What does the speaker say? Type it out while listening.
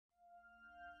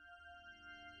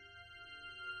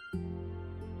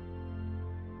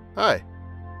Hi,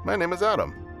 my name is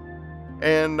Adam,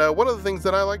 and one of the things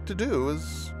that I like to do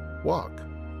is walk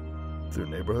through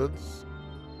neighborhoods,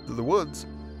 through the woods,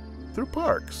 through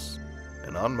parks,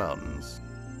 and on mountains.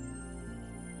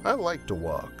 I like to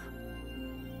walk.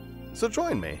 So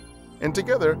join me, and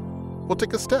together we'll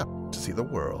take a step to see the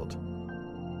world.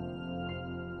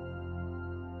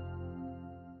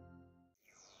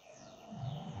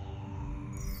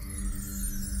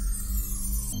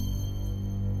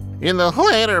 In the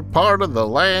latter part of the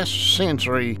last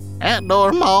century,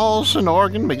 outdoor malls in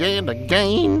Oregon began to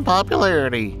gain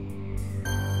popularity.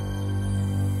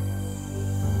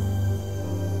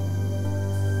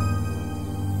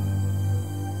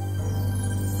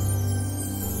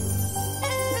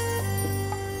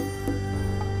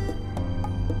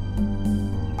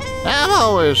 I've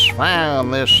always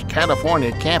found this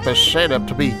California campus setup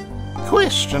to be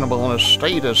questionable in a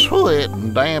state as wet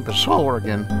and damp as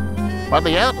Oregon. But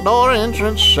the outdoor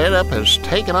entrance setup has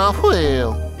taken off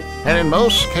well, and in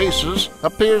most cases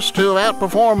appears to have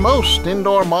outperformed most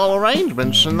indoor mall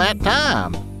arrangements in that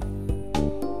time.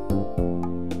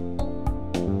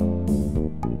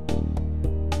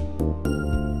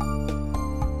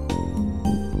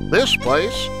 This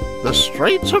place, the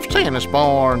Streets of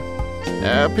Tanasbourne,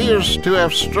 appears to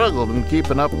have struggled in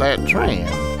keeping up that trend.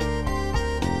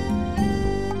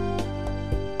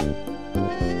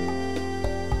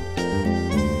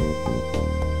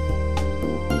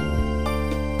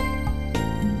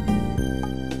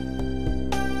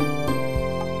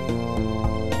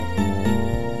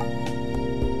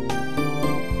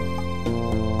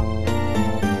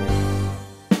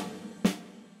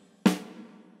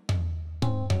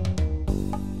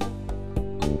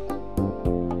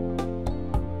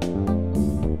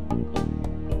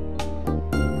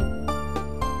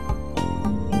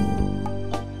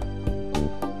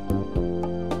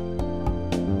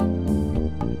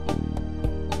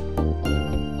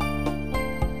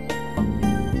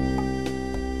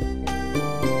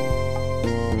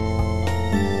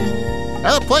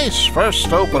 The place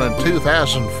first opened in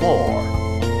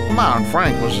 2004. Myron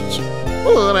Frank was its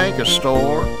wood anchor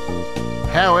store.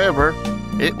 However,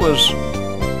 it was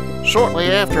shortly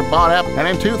after bought out and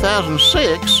in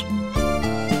 2006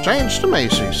 changed to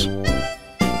Macy's.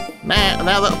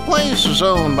 Now the place is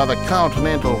owned by the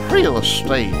Continental Real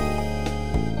Estate.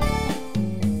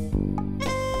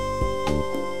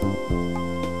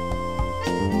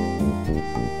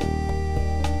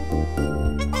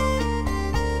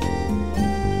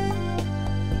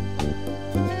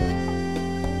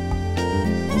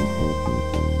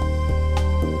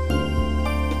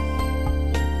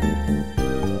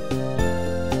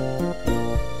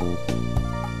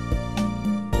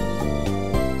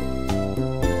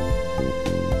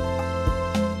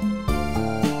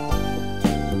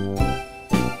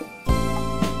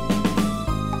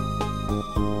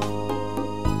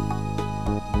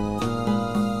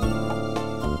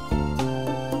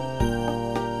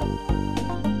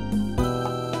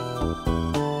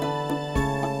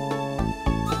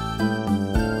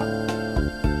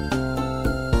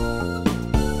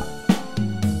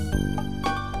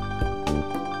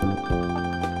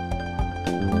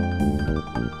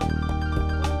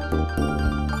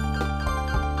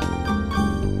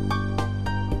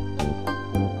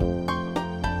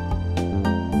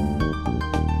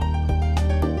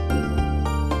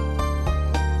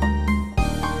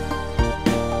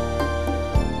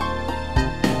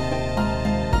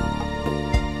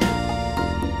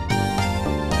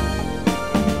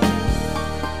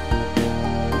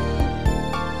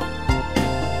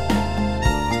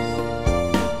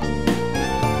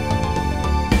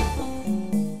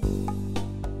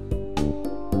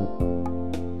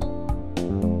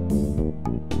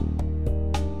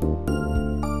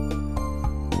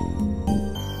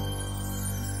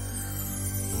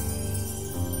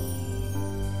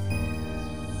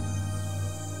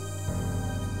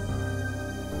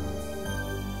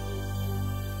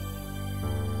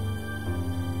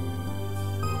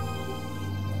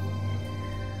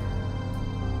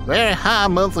 Very high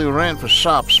monthly rent for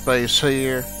shop space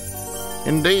here.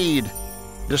 Indeed,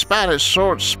 despite its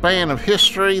short span of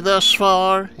history thus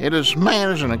far, it has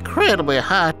managed an incredibly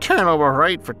high turnover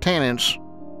rate for tenants.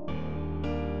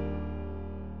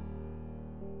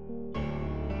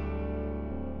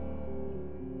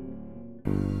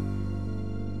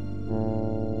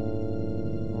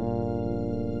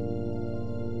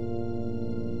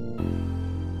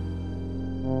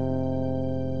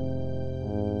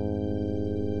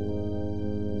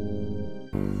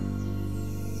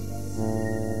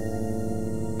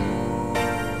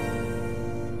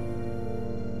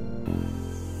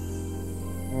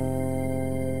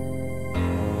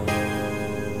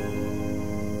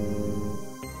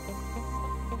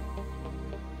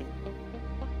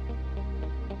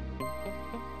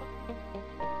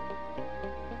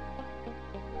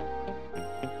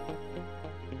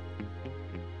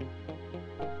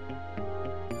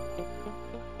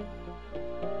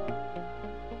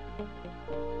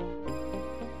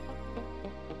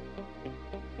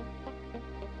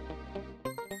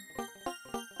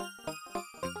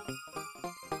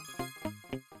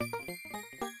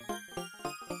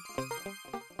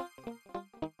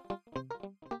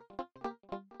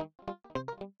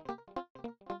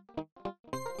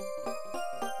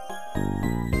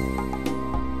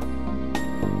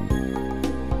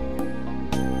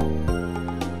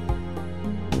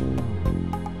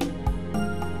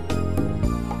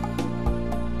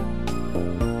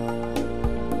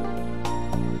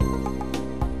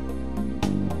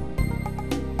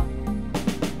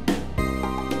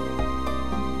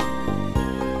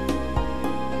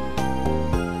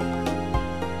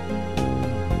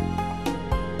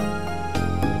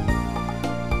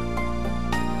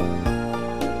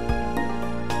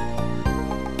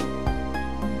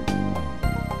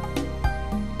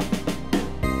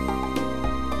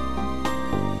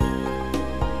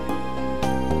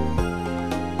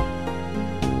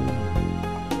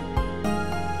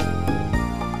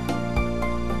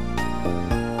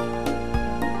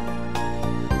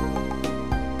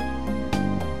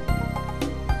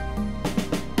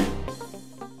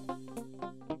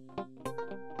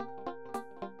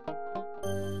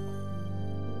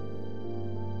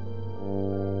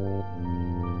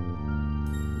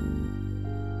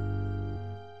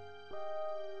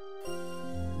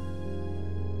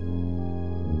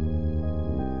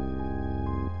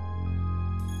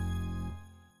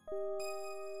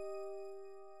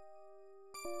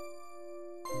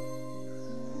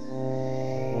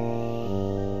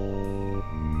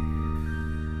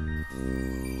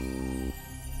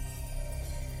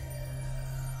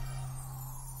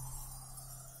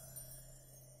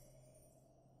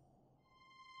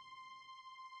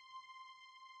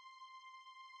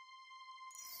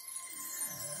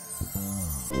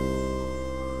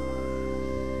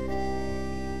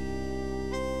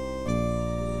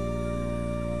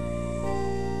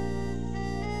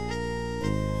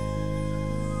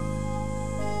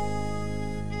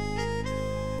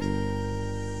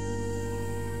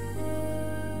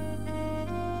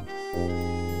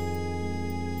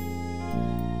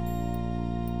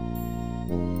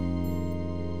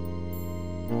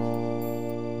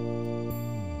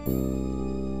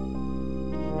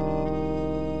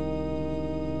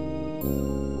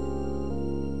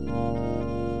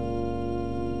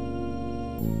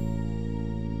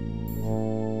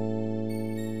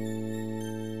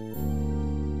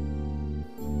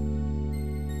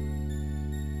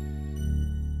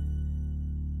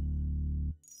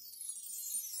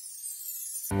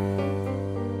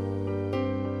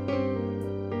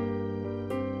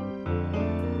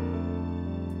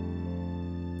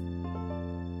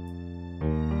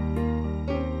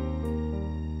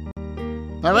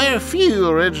 Now, very few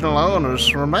original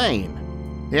owners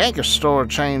remain. The anchor store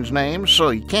changed names, so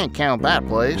you can't count that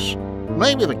place.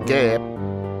 Maybe the Gap.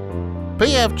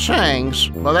 P.F.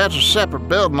 Chang's, well, that's a separate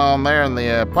building on there in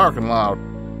the parking lot.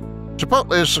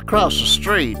 Chipotle's across the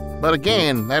street, but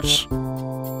again, that's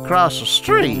across the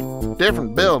street,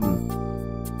 different building.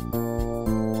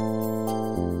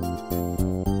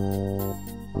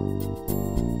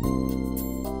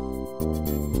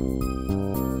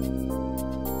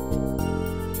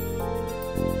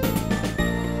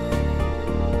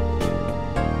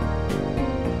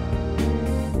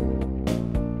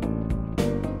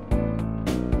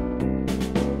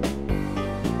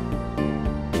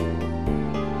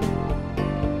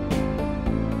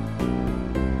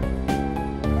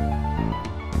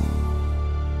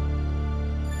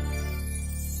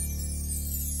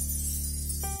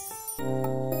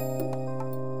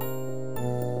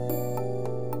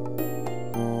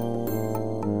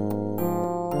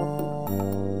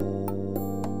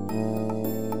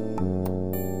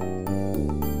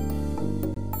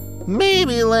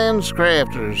 Maybe Lens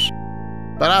Crafters,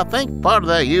 but I think part of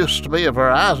that used to be a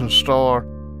Verizon store.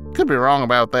 Could be wrong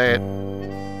about that.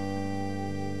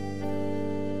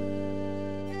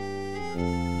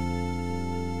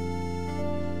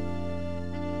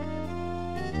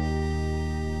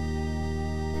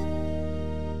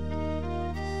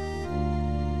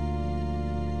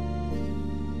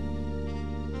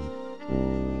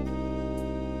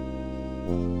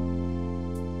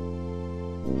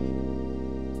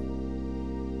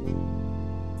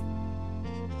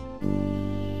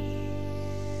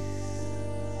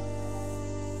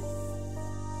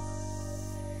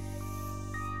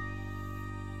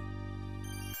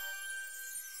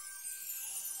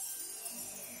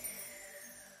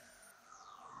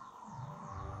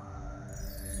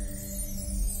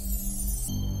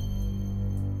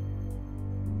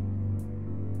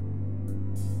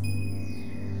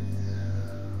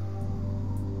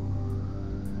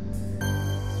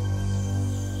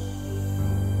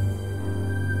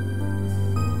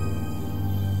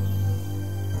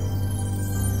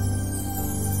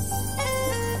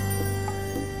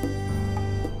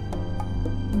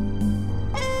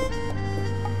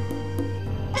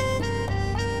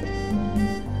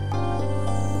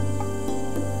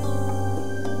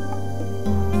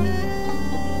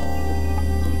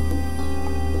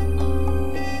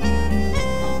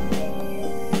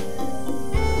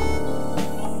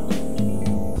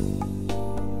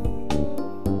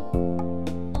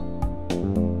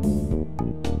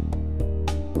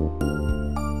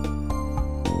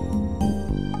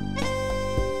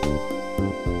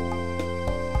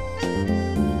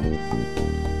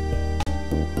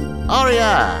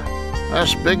 REI.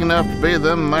 That's big enough to be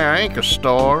them their anchor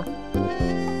store.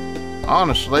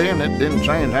 Honestly, and it didn't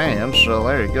change hands, so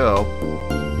there you go.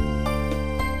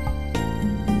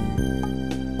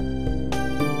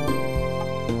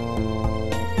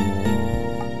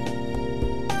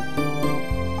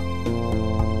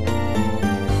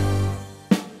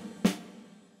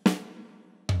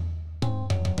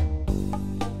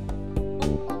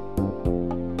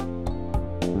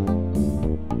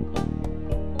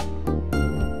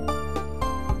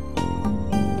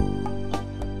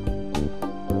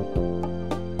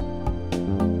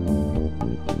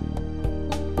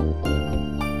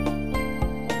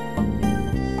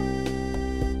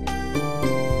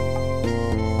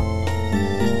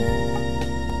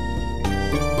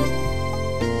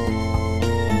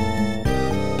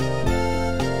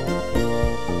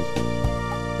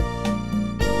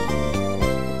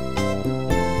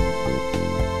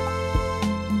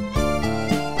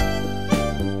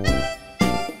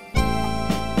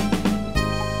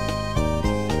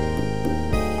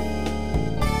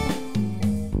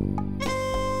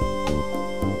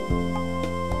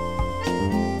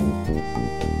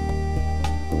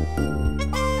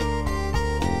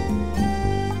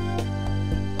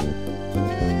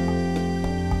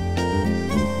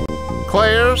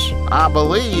 Claire's, I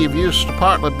believe, used to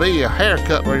partly be a hair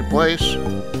cutlery place.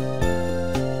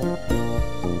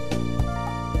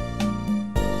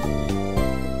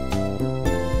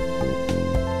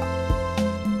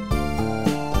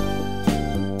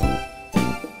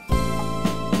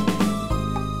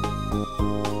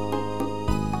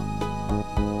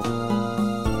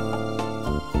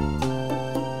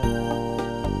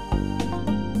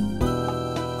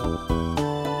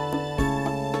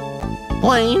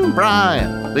 Plain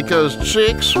Bryant, because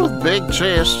chicks with big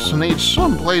chests need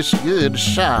someplace good to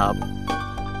shop.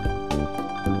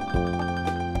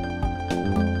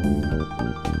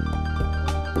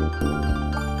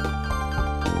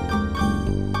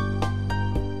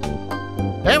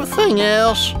 Everything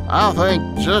else, I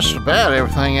think just about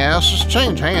everything else, has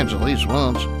changed hands at least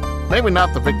once. Maybe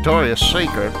not the Victoria's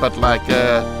Secret, but like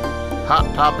Hot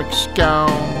Topic's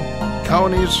gone,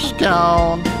 Coney's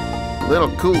gone.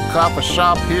 Little cool coffee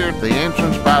shop here at the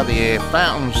entrance by the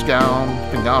fountain's gone.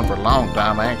 Been gone for a long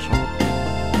time, actually.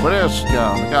 What else is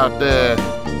gone? Got the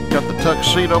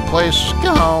tuxedo place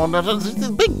gone.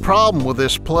 The big problem with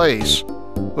this place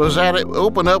was that it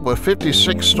opened up with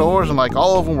 56 stores, and like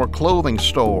all of them were clothing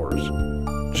stores.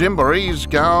 Jimboree's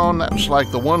gone. That was like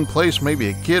the one place maybe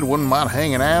a kid wouldn't mind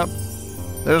hanging out.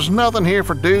 There's nothing here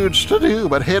for dudes to do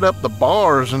but hit up the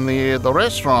bars and the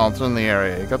restaurants in the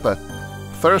area. You got the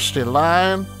Thirsty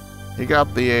Lion, you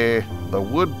got the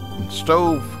wood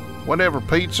stove whatever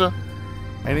pizza,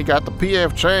 and you got the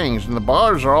PF Chang's, and the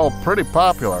bars are all pretty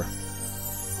popular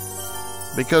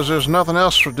because there's nothing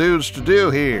else for dudes to do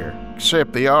here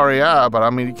except the REI. But I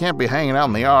mean, you can't be hanging out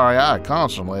in the REI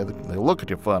constantly. They look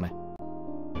at you funny.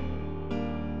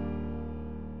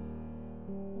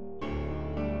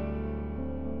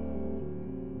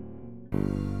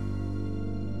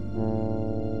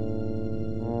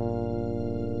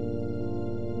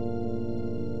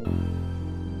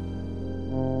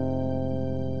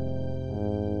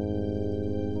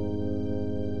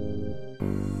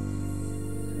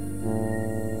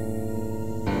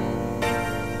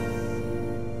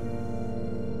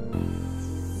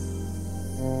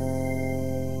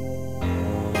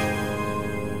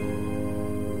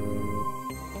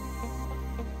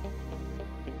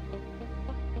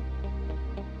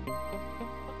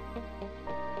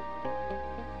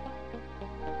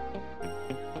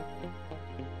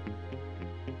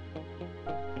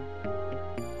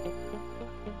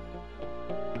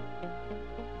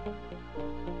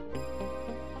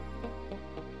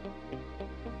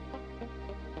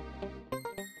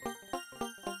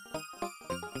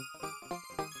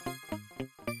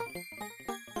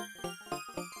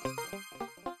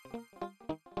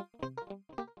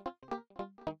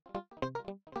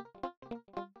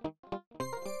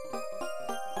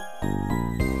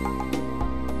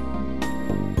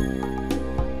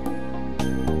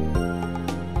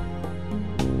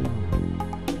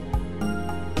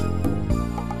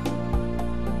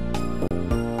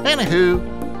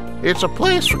 Anywho, it's a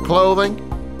place for clothing.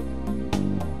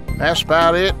 That's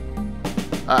about it.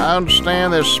 I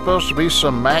understand there's supposed to be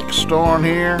some Mac store in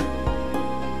here,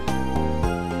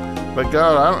 but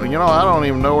God, I don't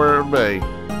even know where it would be.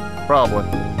 Probably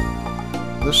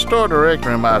the store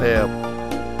directory might help.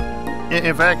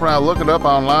 In fact, when I look it up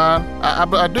online,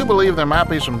 I do believe there might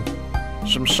be some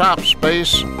shop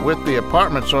space with the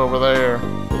apartments over there,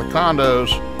 the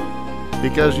condos,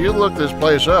 because you look this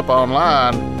place up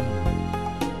online,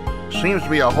 Seems to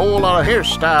be a whole lot of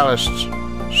hairstylists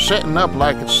setting up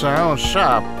like it's their own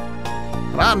shop.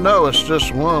 And I know it's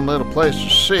just one little place to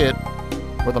sit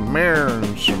with a mirror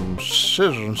and some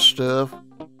scissors and stuff.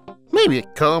 Maybe a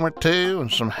comb or two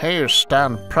and some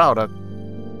hairstyling product.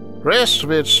 Rest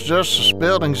of it's just this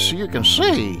building so you can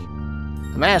see.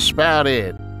 And that's about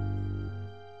it.